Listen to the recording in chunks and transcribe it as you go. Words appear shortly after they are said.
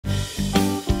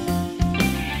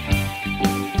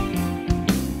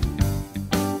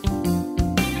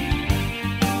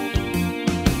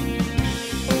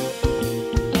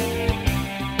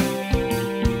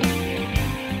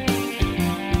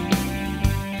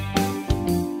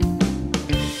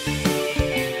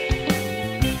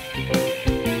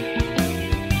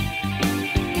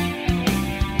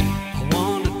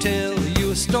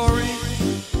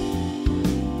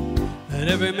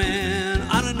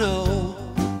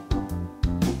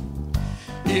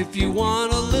If you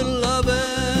want a little loving,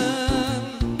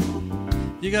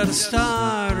 you gotta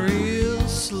start real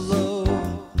slow,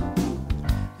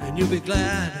 and you'll be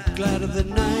glad of the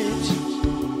night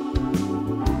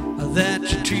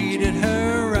that you treated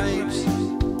her right.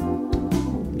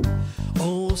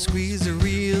 Oh, squeeze her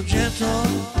real gentle,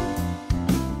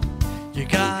 you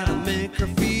gotta make her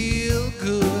feel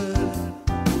good.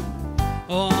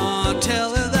 Oh,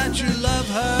 tell her that you love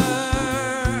her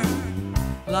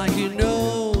like you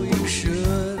know you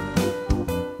should.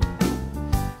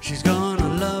 She's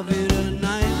gonna love you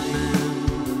tonight,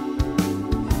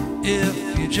 man,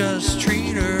 if you just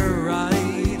treat her right.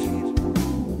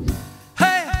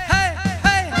 Hey, hey,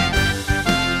 hey,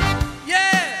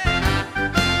 yeah,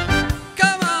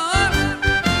 come on,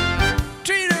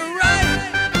 treat her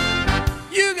right.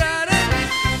 You got it,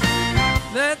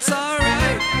 that's all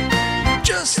right,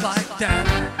 just like that.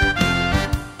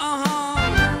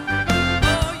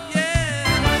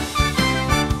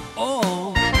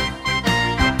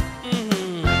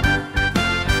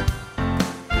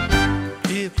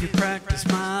 If you practice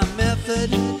my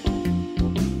method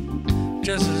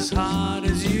just as hard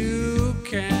as you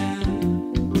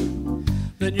can,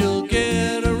 then you'll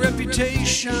get a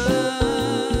reputation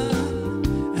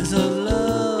as a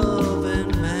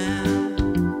loving man,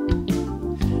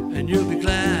 and you'll be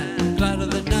glad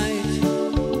of the night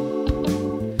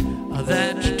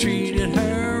that you treated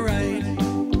her right.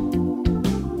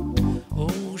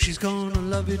 Oh, she's gonna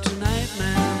love you tonight,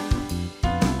 man,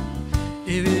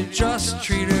 if you just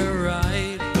treat her right.